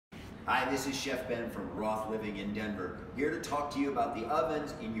Hi, this is Chef Ben from Roth Living in Denver, here to talk to you about the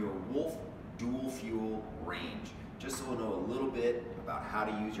ovens in your Wolf dual fuel range. Just so we'll know a little bit about how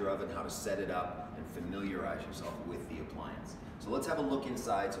to use your oven, how to set it up, and familiarize yourself with the appliance. So let's have a look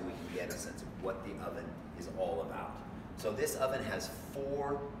inside so we can get a sense of what the oven is all about. So this oven has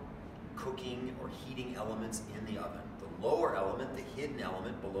 4 cooking or heating elements in the oven. The lower element, the hidden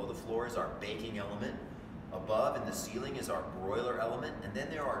element below the floor, is our baking element. Above in the ceiling is our broiler element, and then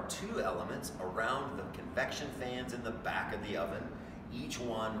there are 2 elements around the convection fans in the back of the oven, each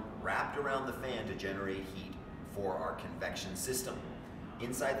one wrapped around the fan to generate heat for our convection system.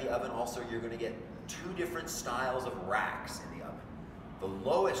 Inside the oven also you're going to get 2 different styles of racks in the oven. The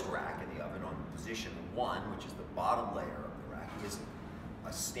lowest rack in the oven, on position 1, which is the bottom layer of the rack, is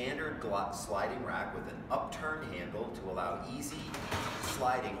a standard sliding rack with an upturned handle to allow easy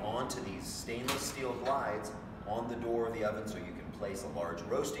sliding onto these stainless steel glides on the door of the oven, so you can place a large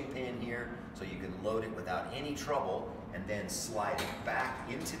roasting pan here so you can load it without any trouble and then slide it back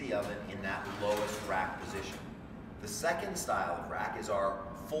into the oven in that lowest rack position. The second style of rack is our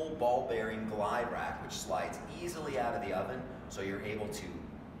full ball bearing glide rack, which slides easily out of the oven so you're able to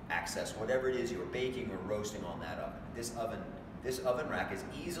access whatever it is you're baking or roasting on that oven. This oven rack is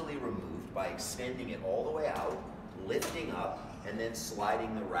easily removed by extending it all the way out, lifting up, and then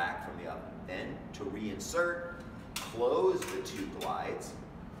sliding the rack from the oven. Then, to reinsert, close the 2 glides,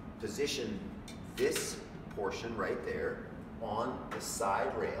 position this portion right there on the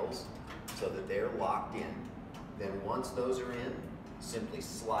side rails so that they're locked in. Then once those are in, simply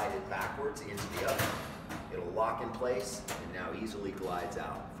slide it backwards into the oven. It'll lock in place and now easily glides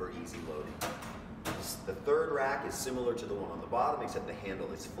out for easy loading. The third rack is similar to the one on the bottom, except the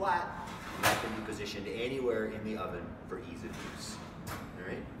handle is flat, and that can be positioned anywhere in the oven for ease of use. All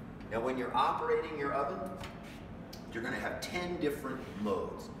right? Now when you're operating your oven, you're going to have 10 different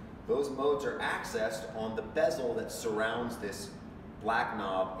modes. Those modes are accessed on the bezel that surrounds this black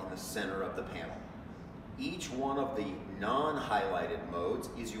knob in the center of the panel. Each one of the non-highlighted modes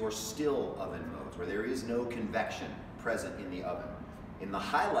is your still oven modes, where there is no convection present in the oven. In the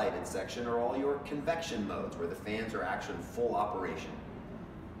highlighted section are all your convection modes, where the fans are actually in full operation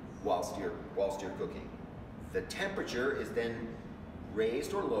whilst you're cooking. The temperature is then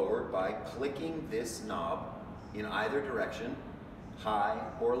raised or lowered by clicking this knob in either direction, high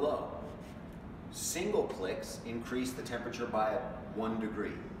or low. Single clicks increase the temperature by 1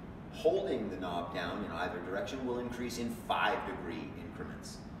 degree. Holding the knob down in either direction will increase in 5-degree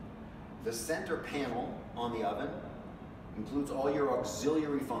increments. The center panel on the oven includes all your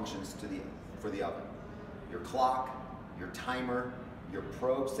auxiliary functions for the oven. Your clock, your timer, your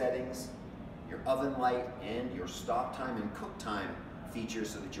probe settings, your oven light, and your stop time and cook time features,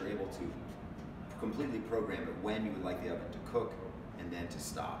 so that you're able to completely program it when you would like the oven to cook and then to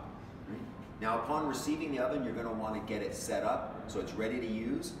stop. Now upon receiving the oven, you're going to want to get it set up so it's ready to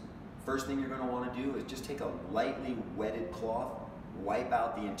use. First thing you're going to want to do is just take a lightly wetted cloth, wipe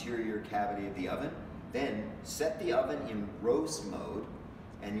out the interior cavity of the oven, then set the oven in roast mode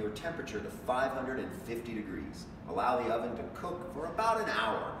and your temperature to 550 degrees. Allow the oven to cook for about an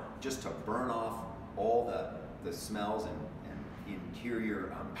hour, just to burn off all the smells and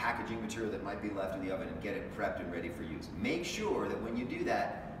interior packaging material that might be left in the oven, and get it prepped and ready for use. Make sure that when you do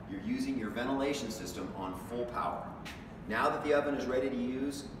that, you're using your ventilation system on full power. Now that the oven is ready to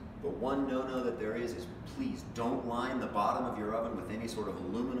use, the one no-no that there is please don't line the bottom of your oven with any sort of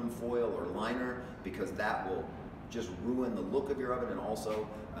aluminum foil or liner, because that will just ruin the look of your oven, and also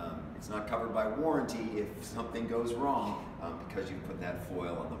it's not covered by warranty if something goes wrong because you put that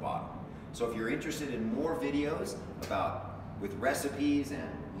foil on the bottom. So if you're interested in more videos with recipes and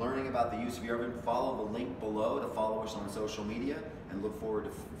learning about the use of your oven, follow the link below to follow us on social media, and look forward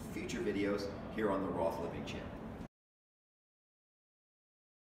to future videos here on the Roth Living channel.